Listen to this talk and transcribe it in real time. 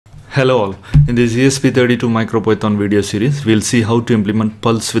Hello all, in this ESP32 Micropython video series, we'll see how to implement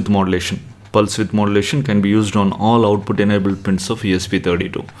pulse width modulation. Pulse width modulation can be used on all output enabled pins of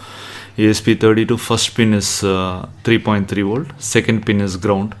ESP32. ESP32 first pin is 3.3 volt, second pin is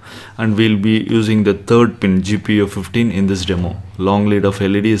ground, and we'll be using the third pin GPU15 in this demo. Long lead of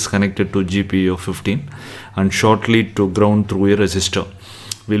LED is connected to GPU15 and short lead to ground through a resistor.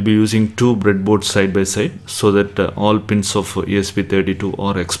 We'll be using two breadboards side by side so that all pins of ESP32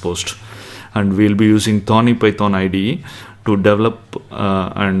 are exposed, and we'll be using Python IDE to develop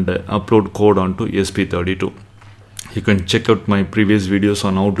and upload code onto ESP32. You can check out my previous videos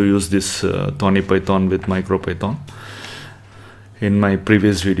on how to use this Python with MicroPython in my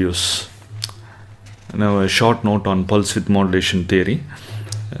previous videos. Now a short note on pulse width modulation theory.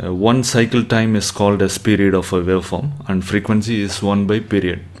 One cycle time is called as period of a waveform and frequency is 1 by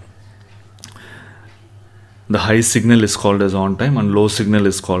period. The high signal is called as on time and low signal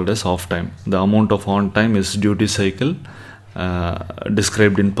is called as off time. The amount of on time is duty cycle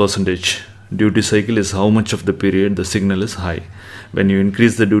described in percentage. Duty cycle is how much of the period the signal is high. When you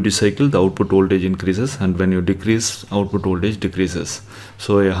increase the duty cycle, the output voltage increases, and when you decrease, output voltage decreases.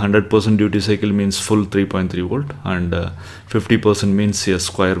 So a 100% duty cycle means full 3.3 volt and 50% means a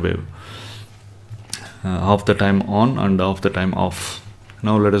square wave. Half the time on and half the time off.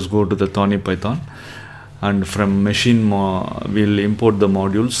 Now let us go to the Python, and from machine we'll import the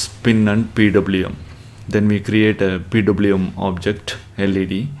modules pin and PWM. Then we create a PWM object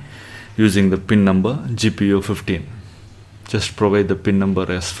LED using the pin number GPU15. Just provide the pin number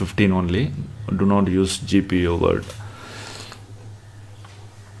as 15 only. Do not use GPU word.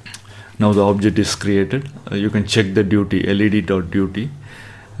 Now the object is created. You can check the duty LED.duty.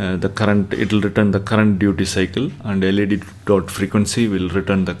 The current, it will return the current duty cycle, and LED.frequency will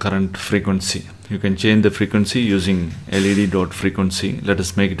return the current frequency. You can change the frequency using LED.frequency. Let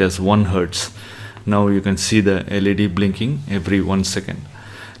us make it as 1 Hz. Now you can see the LED blinking every 1 second.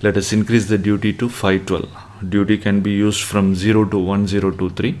 Let us increase the duty to 512. Duty can be used from 0 to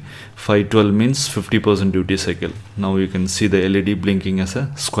 1023. 512 means 50% duty cycle. Now you can see the LED blinking as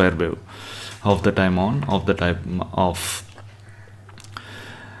a square wave. Half the time on, half the time off.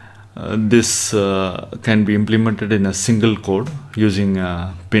 This can be implemented in a single code using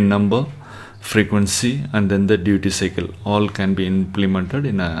pin number, frequency, and then the duty cycle. All can be implemented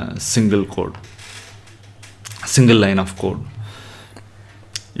in a single code, single line of code.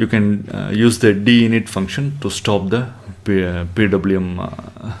 You can use the dinit function to stop the PWM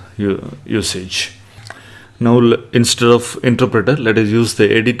usage. Now instead of interpreter, let us use the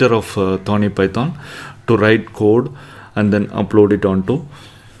editor of Python to write code and then upload it onto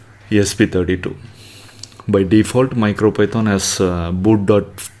ESP32. By default, MicroPython has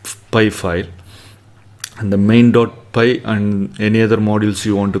boot.py file, and the main.py and any other modules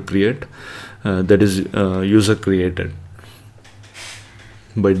you want to create, that is user created.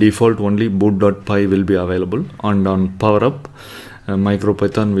 By default, only boot.py will be available, and on power up,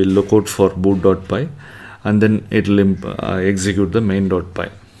 MicroPython will look out for boot.py, and then it will execute the main.py.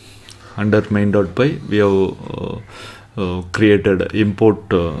 Under main.py, we have created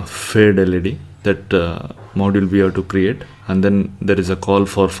import fade LED. That module we have to create, and then there is a call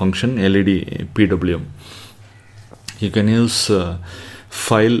for function LED PWM. You can use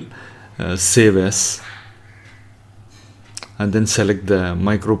file save as, and then select the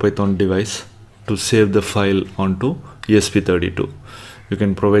MicroPython device to save the file onto ESP32. You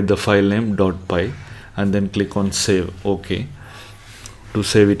can provide the file name .py and then click on save OK to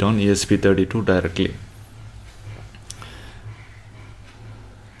save it on ESP32 directly.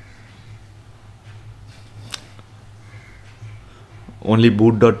 Only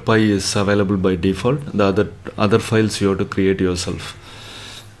boot.py is available by default. The other files you have to create yourself.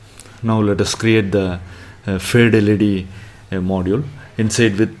 Now let us create the fade LED module,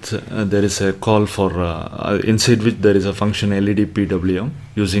 inside which there is a call for inside which there is a function LED PWM.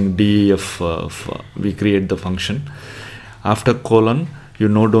 Using DEF we create the function. After colon, you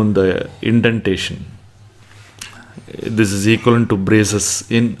note down the indentation. This is equivalent to braces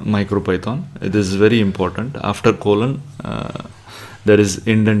in MicroPython. This is very important. After colon, there is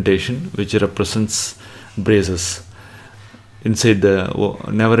indentation which represents braces. Inside the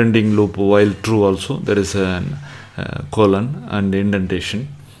never-ending loop while true also, there is a colon and indentation.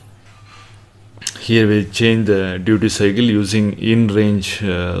 Here we change the duty cycle using in range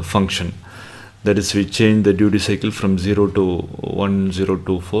function. That is, we change the duty cycle from 0 to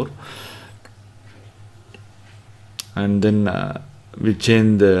 1024, and then we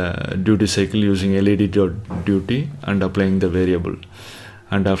change the duty cycle using LED.duty and applying the variable.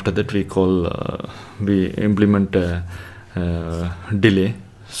 And after that we implement a delay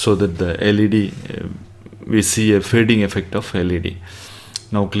so that the LED we see a fading effect of LED.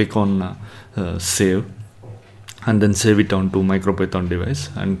 Now click on save, and then save it onto MicroPython device,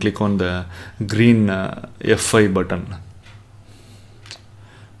 and click on the green F5 button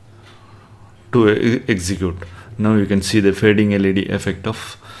to execute. Now you can see the fading LED effect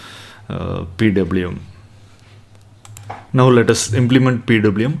of PWM. Now let us implement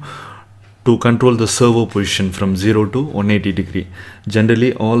PWM to control the servo position from 0 to 180 degree.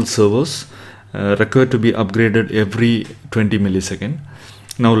 Generally all servos require to be upgraded every 20 millisecond.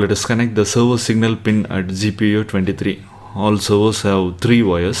 Now let us connect the servo signal pin at GPIO 23. All servos have 3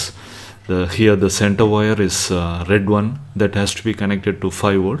 wires. Here the center wire is red one that has to be connected to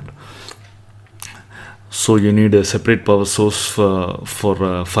 5 volt. So you need a separate power source for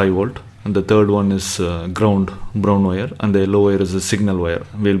 5 volt. And the third one is ground, brown wire, and the yellow wire is a signal wire.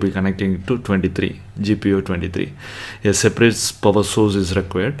 We'll be connecting it to 23, GPIO 23. A separate power source is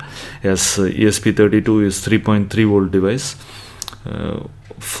required, as ESP32 is 3.3 volt device.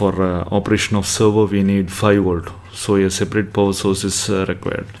 For operation of servo we need 5 volt, so a separate power source is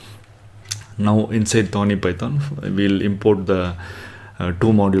required. Now inside Thorny Python we'll import the 2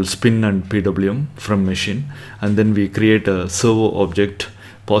 modules pin and PWM from machine, and then we create a servo object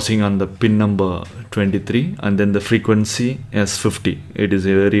passing on the pin number 23 and then the frequency as 50. It is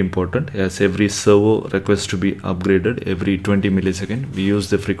very important, as every servo requests to be upgraded every 20 millisecond. We use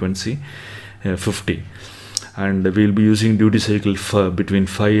the frequency 50, and we will be using duty cycle for between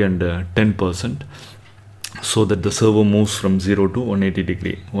 5 and 10%, so that the servo moves from 0 to 180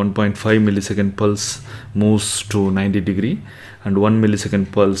 degree. 1.5 millisecond pulse moves to 90 degree, and 1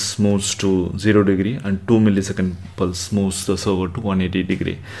 millisecond pulse moves to 0 degree, and 2 millisecond pulse moves the servo to 180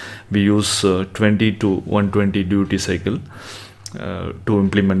 degree. We use 20 to 120 duty cycle to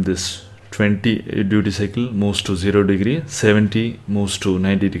implement this. 20 duty cycle moves to 0 degree, 70 moves to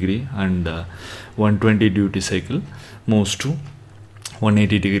 90 degree, and 120 duty cycle moves to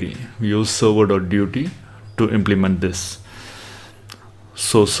 180 degree. We use servo.duty to implement this.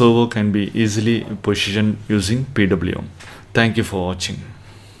 So servo can be easily positioned using PWM. Thank you for watching.